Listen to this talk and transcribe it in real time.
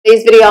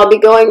today's video, I'll be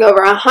going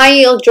over a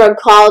high-yield drug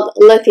called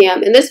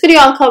lithium. In this video,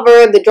 I'll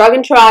cover the drug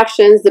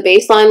interactions, the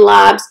baseline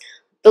labs,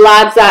 the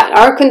labs that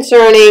are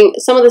concerning,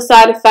 some of the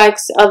side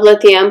effects of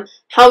lithium,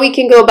 how we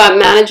can go about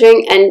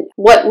managing, and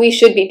what we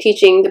should be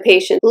teaching the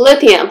patient.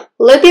 Lithium.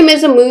 Lithium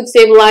is a mood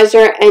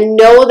stabilizer, and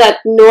know that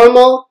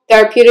normal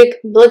therapeutic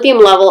lithium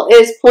level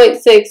is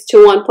 0.6 to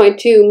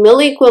 1.2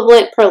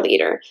 milliequivalent per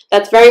liter.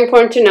 That's very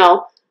important to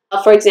know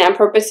for exam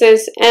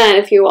purposes and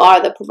if you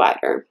are the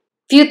provider.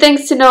 Few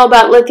things to know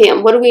about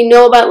lithium. What do we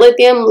know about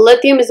lithium?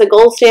 Lithium is a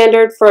gold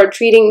standard for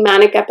treating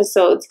manic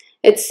episodes.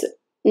 It's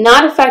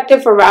not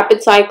effective for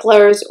rapid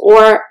cyclers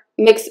or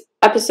mixed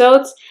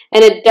episodes,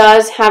 and it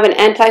does have an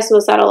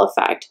anti-suicidal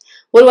effect.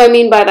 What do I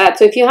mean by that?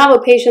 So if you have a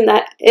patient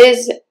that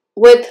is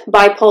with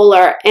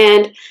bipolar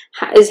and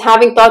is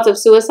having thoughts of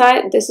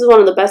suicide, this is one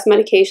of the best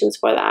medications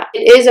for that.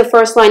 It is a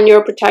first-line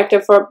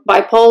neuroprotective for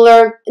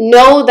bipolar.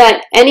 Know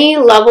that any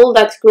level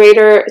that's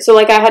greater, so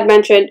like I had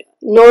mentioned,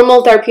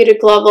 normal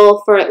therapeutic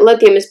level for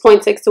lithium is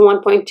 0.6 to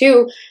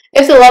 1.2.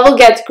 If the level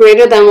gets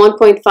greater than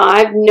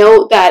 1.5,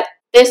 note that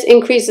this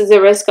increases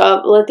the risk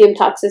of lithium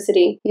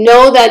toxicity.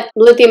 Know that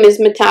lithium is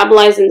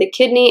metabolized in the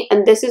kidney,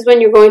 and this is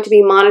when you're going to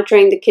be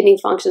monitoring the kidney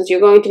functions.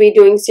 You're going to be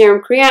doing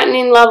serum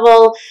creatinine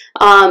level,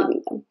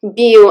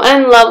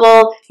 BUN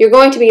level. You're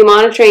going to be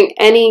monitoring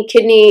any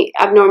kidney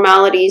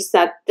abnormalities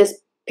that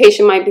this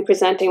patient might be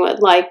presenting with,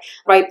 like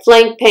right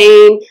flank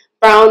pain,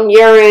 brown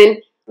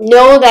urine.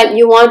 Know that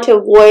you want to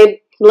avoid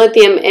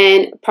lithium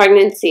in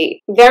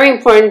pregnancy. Very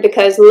important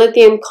because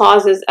lithium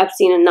causes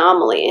Epstein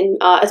anomaly,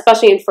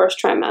 especially in first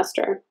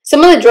trimester.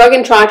 Some of the drug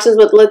interactions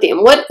with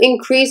lithium. What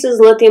increases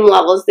lithium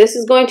levels? This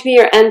is going to be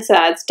your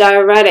NSAIDs,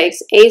 diuretics,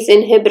 ACE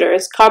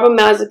inhibitors,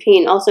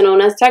 carbamazepine, also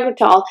known as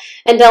Tegretol,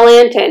 and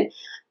Dilantin.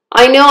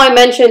 I know I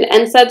mentioned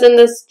NSAIDs in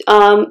this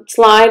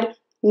slide.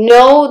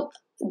 Know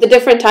the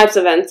different types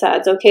of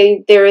NSAIDs,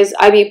 okay? There is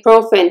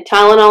ibuprofen,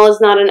 Tylenol is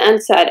not an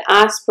NSAID,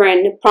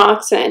 aspirin,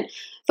 naproxen.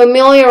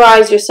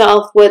 Familiarize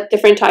yourself with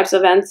different types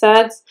of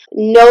NSAIDs.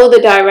 Know the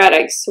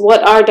diuretics.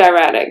 What are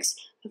diuretics?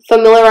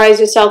 Familiarize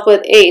yourself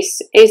with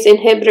ACE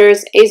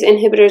inhibitors. ACE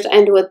inhibitors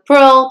end with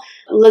pril,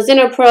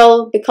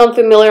 lisinopril. Become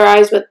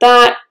familiarized with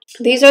that.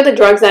 These are the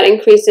drugs that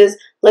increases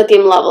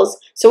lithium levels.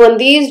 So when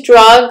these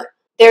drugs,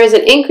 there is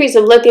an increase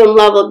of lithium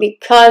level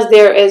because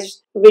there is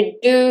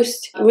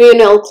reduced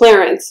renal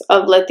clearance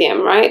of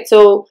lithium, right?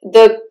 So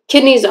the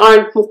kidneys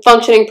aren't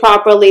functioning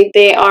properly.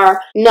 They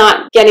are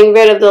not getting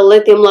rid of the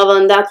lithium level,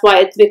 and that's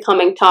why it's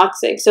becoming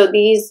toxic. So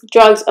these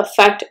drugs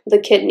affect the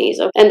kidneys,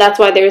 and that's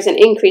why there's an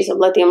increase of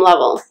lithium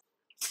level.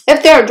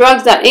 If there are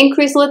drugs that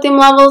increase lithium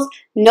levels,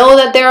 know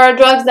that there are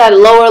drugs that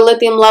lower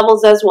lithium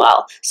levels as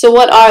well. So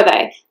what are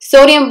they?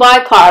 Sodium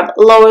bicarb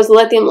lowers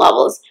lithium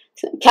levels.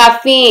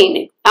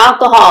 Caffeine,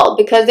 alcohol,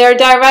 because they're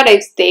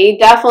diuretics, they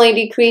definitely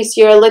decrease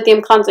your lithium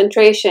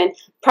concentration.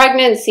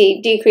 Pregnancy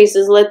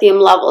decreases lithium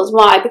levels.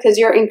 Why? Because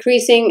you're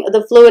increasing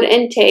the fluid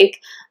intake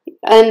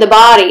in the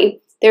body.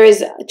 There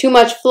is too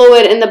much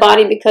fluid in the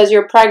body because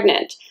you're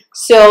pregnant.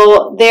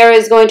 So there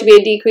is going to be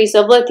a decrease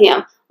of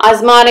lithium.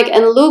 Osmotic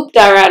and loop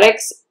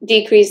diuretics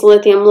decrease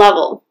lithium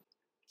level.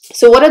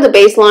 So what are the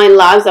baseline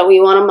labs that we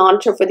want to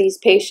monitor for these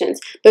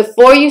patients?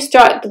 Before you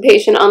start the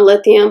patient on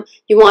lithium,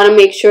 you want to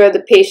make sure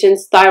the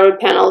patient's thyroid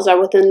panels are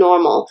within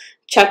normal.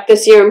 Check the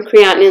serum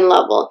creatinine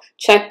level.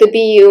 Check the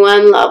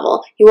BUN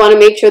level. You want to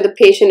make sure the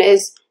patient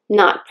is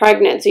not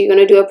pregnant, so you're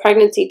going to do a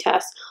pregnancy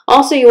test.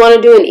 Also, you want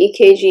to do an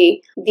EKG,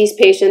 these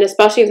patients,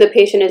 especially if the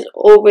patient is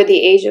over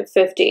the age of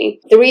 50.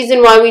 The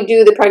reason why we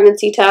do the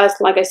pregnancy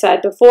test, like I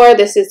said before,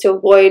 this is to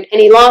avoid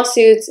any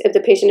lawsuits. If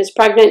the patient is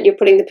pregnant, you're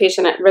putting the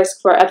patient at risk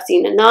for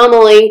Epstein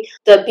anomaly.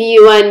 The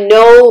BUN,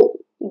 know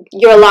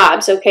your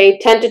labs, okay?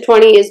 10 to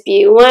 20 is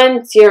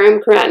BUN,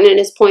 serum creatinine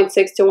is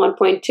 0.6 to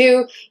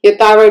 1.2, your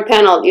thyroid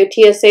panel, your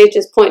TSH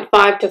is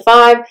 0.5 to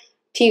 5,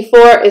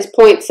 T4 is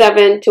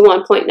 0.7 to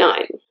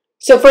 1.9.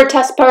 So for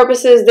test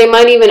purposes, they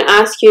might even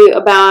ask you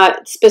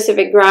about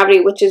specific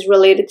gravity, which is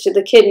related to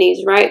the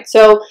kidneys, right?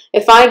 So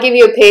if I give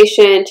you a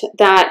patient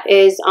that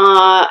is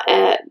on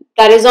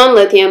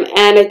lithium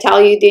and I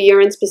tell you the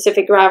urine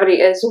specific gravity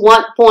is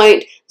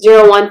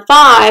 1.015,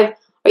 are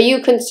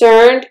you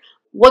concerned?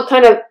 What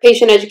kind of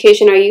patient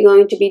education are you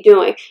going to be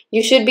doing?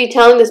 You should be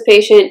telling this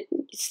patient,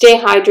 stay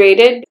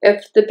hydrated.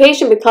 If the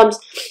patient becomes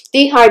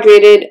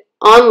dehydrated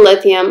on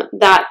lithium,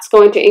 that's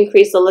going to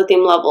increase the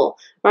lithium level,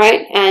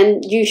 right?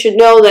 And you should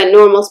know that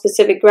normal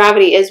specific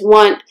gravity is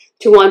 1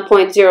 to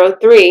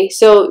 1.03.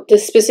 So the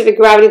specific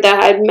gravity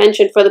that I had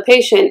mentioned for the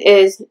patient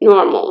is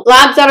normal.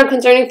 Labs that are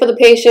concerning for the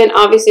patient,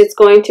 obviously it's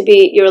going to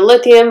be your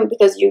lithium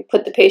because you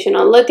put the patient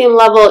on lithium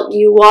level.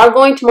 You are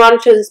going to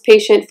monitor this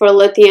patient for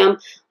lithium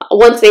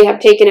once they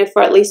have taken it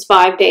for at least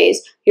 5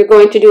 days. You're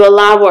going to do a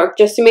lab work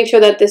just to make sure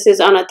that this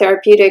is on a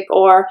therapeutic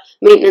or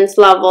maintenance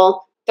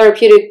level.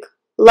 Therapeutic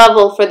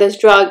level for this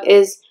drug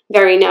is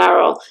very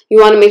narrow. You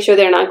want to make sure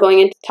they're not going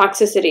into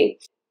toxicity.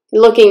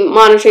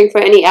 Monitoring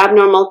for any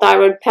abnormal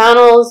thyroid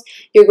panels.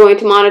 You're going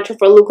to monitor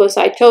for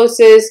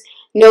leukocytosis.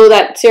 Know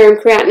that serum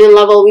creatinine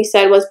level we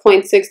said was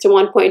 0.6 to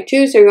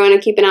 1.2, so you're going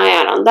to keep an eye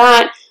out on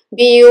that.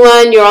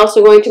 BUN, you're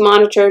also going to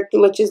monitor,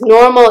 which is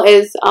normal,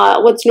 is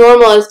what's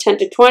normal is 10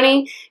 to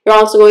 20. You're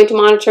also going to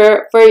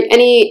monitor for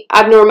any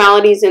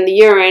abnormalities in the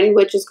urine,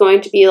 which is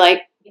going to be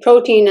like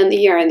protein in the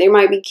urine. There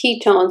might be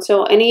ketones,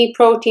 so any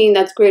protein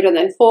that's greater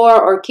than 4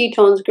 or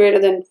ketones greater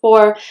than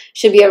 4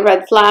 should be a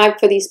red flag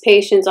for these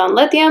patients on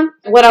lithium.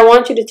 What I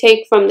want you to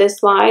take from this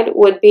slide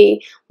would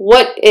be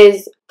what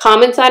is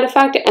common side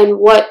effect and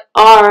what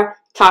are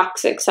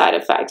toxic side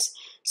effects.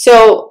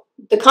 So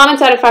the common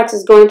side effects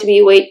is going to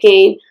be weight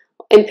gain,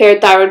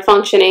 impaired thyroid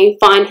functioning,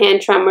 fine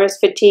hand tremors,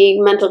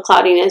 fatigue, mental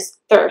cloudiness,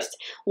 thirst.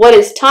 What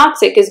is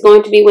toxic is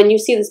going to be when you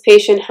see this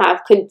patient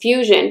have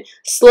confusion,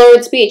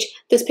 slurred speech,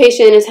 this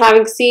patient is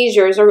having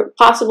seizures or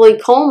possibly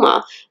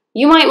coma.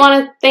 You might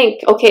want to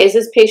think, okay, is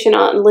this patient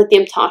on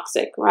lithium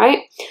toxic, right?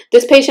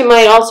 This patient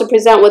might also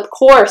present with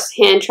coarse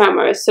hand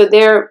tremors, so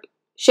they're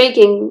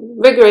shaking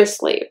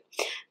vigorously.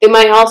 They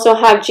might also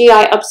have GI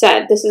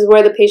upset. This is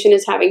where the patient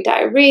is having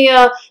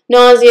diarrhea,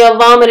 nausea,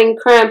 vomiting,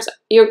 cramps.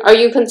 Are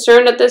you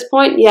concerned at this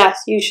point?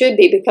 Yes, you should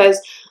be,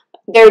 because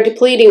they're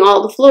depleting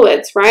all the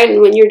fluids, right?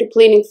 And when you're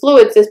depleting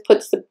fluids, this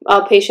puts the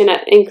patient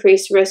at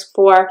increased risk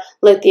for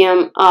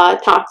lithium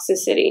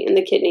toxicity in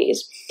the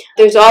kidneys.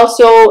 There's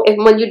also,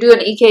 when you do an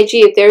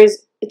EKG, if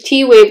there's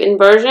T-wave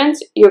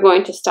inversions, you're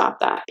going to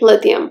stop that.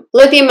 Lithium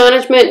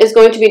management is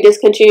going to be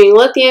discontinuing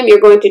lithium. You're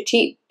going to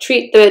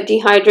treat the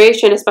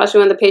dehydration, especially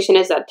when the patient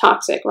is at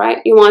toxic, right?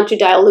 You want to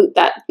dilute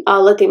that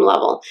lithium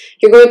level.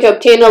 You're going to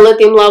obtain a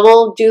lithium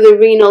level, do the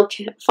renal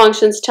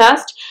functions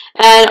test,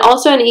 and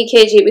also an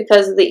EKG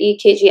because of the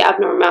EKG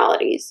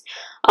abnormalities.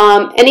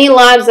 Any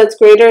labs that's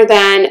greater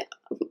than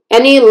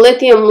any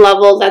lithium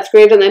level that's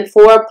greater than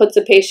 4 puts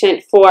a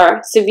patient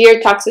for severe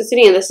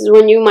toxicity, and this is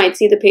when you might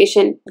see the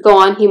patient go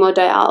on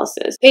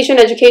hemodialysis. Patient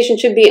education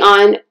should be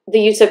on the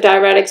use of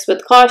diuretics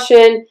with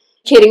caution,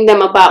 educating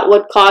them about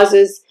what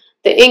causes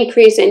the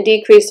increase and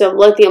decrease of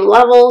lithium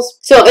levels.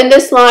 So in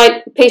this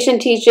slide,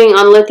 patient teaching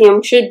on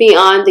lithium should be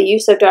on the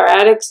use of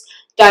diuretics.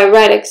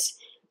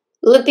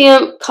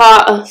 Lithium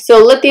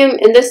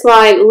in this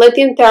slide,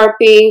 lithium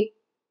therapy.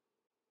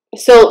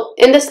 So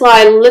in this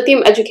slide,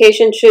 lithium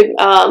education should,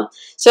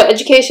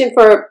 education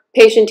for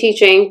patient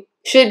teaching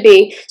should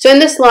be, in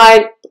this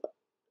slide,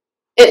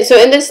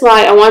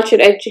 I want you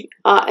to,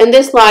 in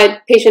this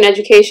slide, patient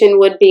education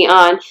would be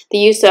on the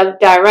use of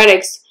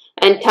diuretics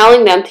and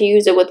telling them to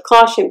use it with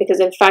caution because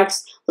it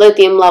affects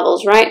lithium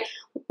levels, right?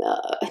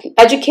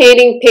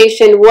 Educating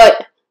patient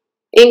what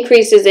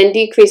increases and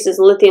decreases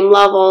lithium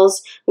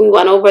levels. We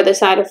went over the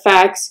side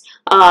effects,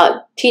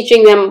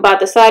 teaching them about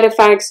the side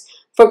effects.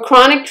 For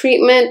chronic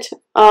treatment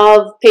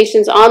of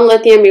patients on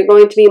lithium, you're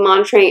going to be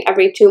monitoring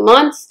every 2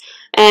 months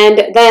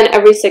and then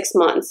every 6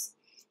 months.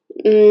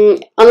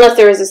 Unless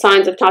there is a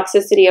signs of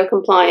toxicity or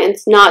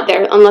compliance,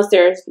 unless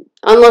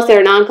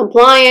they're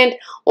non-compliant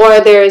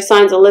or there is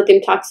signs of lithium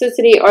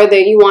toxicity or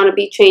that you want to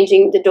be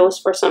changing the dose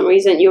for some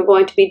reason, you're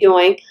going to be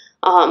doing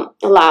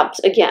labs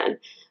again.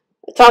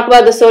 Talk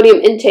about the sodium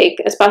intake,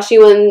 especially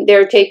when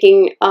they're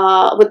taking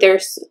with their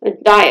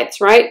diets,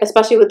 right?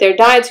 Especially with their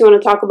diets, you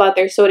want to talk about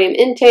their sodium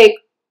intake.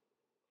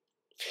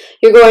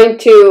 You're going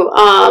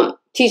to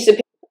teach the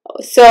patient.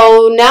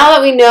 So now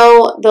that we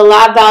know the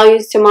lab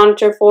values to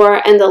monitor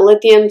for and the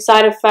lithium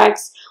side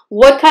effects,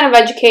 what kind of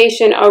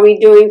education are we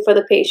doing for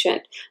the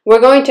patient? We're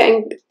going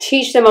to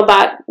teach them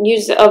about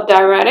use of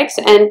diuretics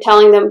and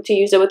telling them to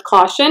use it with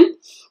caution.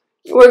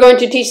 We're going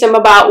to teach them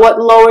about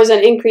what lowers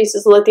and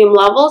increases lithium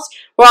levels.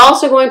 We're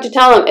also going to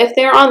tell them if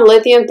they're on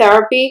lithium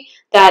therapy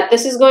that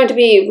this is going to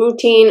be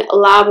routine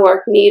lab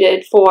work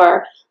needed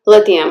for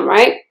lithium,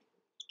 right?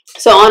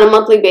 So on a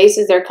monthly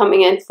basis, they're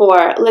coming in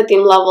for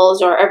lithium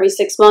levels, or every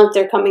 6 months,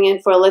 they're coming in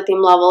for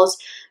lithium levels.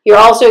 You're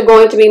also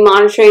going to be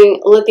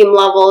monitoring lithium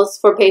levels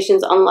for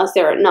patients unless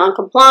they're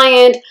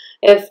non-compliant,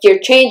 if you're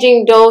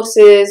changing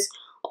doses,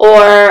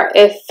 or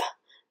if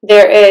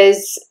there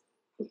is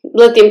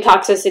lithium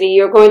toxicity,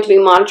 you're going to be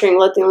monitoring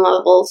lithium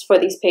levels for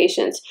these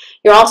patients.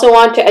 You also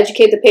want to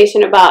educate the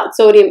patient about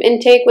sodium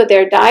intake with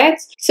their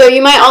diets. So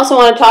you might also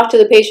want to talk to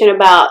the patient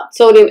about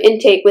sodium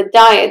intake with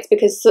diets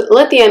because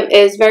lithium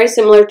is very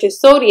similar to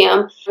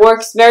sodium,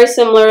 works very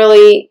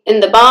similarly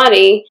in the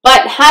body,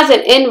 but has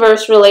an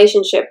inverse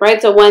relationship,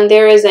 right? So when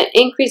there is an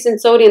increase in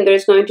sodium,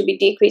 there's going to be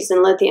decrease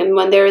in lithium.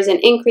 When there is an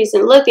increase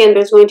in lithium,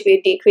 there's going to be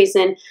a decrease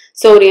in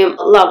sodium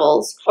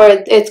levels, or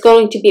it's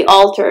going to be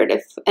altered,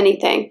 if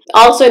anything.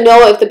 Also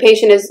know if the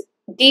patient is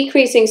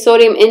decreasing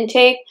sodium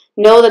intake,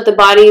 know that the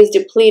body is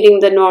depleting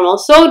the normal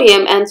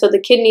sodium, and so the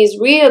kidney is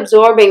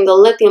reabsorbing the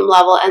lithium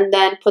level and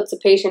then puts the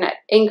patient at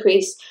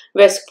increased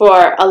risk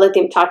for a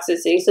lithium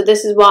toxicity. So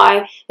this is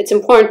why it's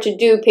important to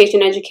do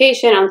patient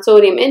education on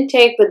sodium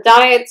intake with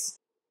diets.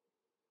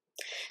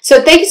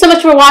 So thank you so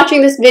much for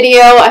watching this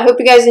video. I hope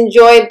you guys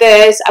enjoyed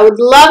this. I would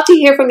love to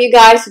hear from you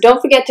guys. So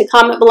don't forget to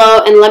comment below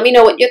and let me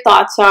know what your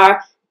thoughts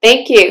are.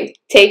 Thank you.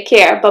 Take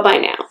care. Bye-bye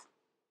now.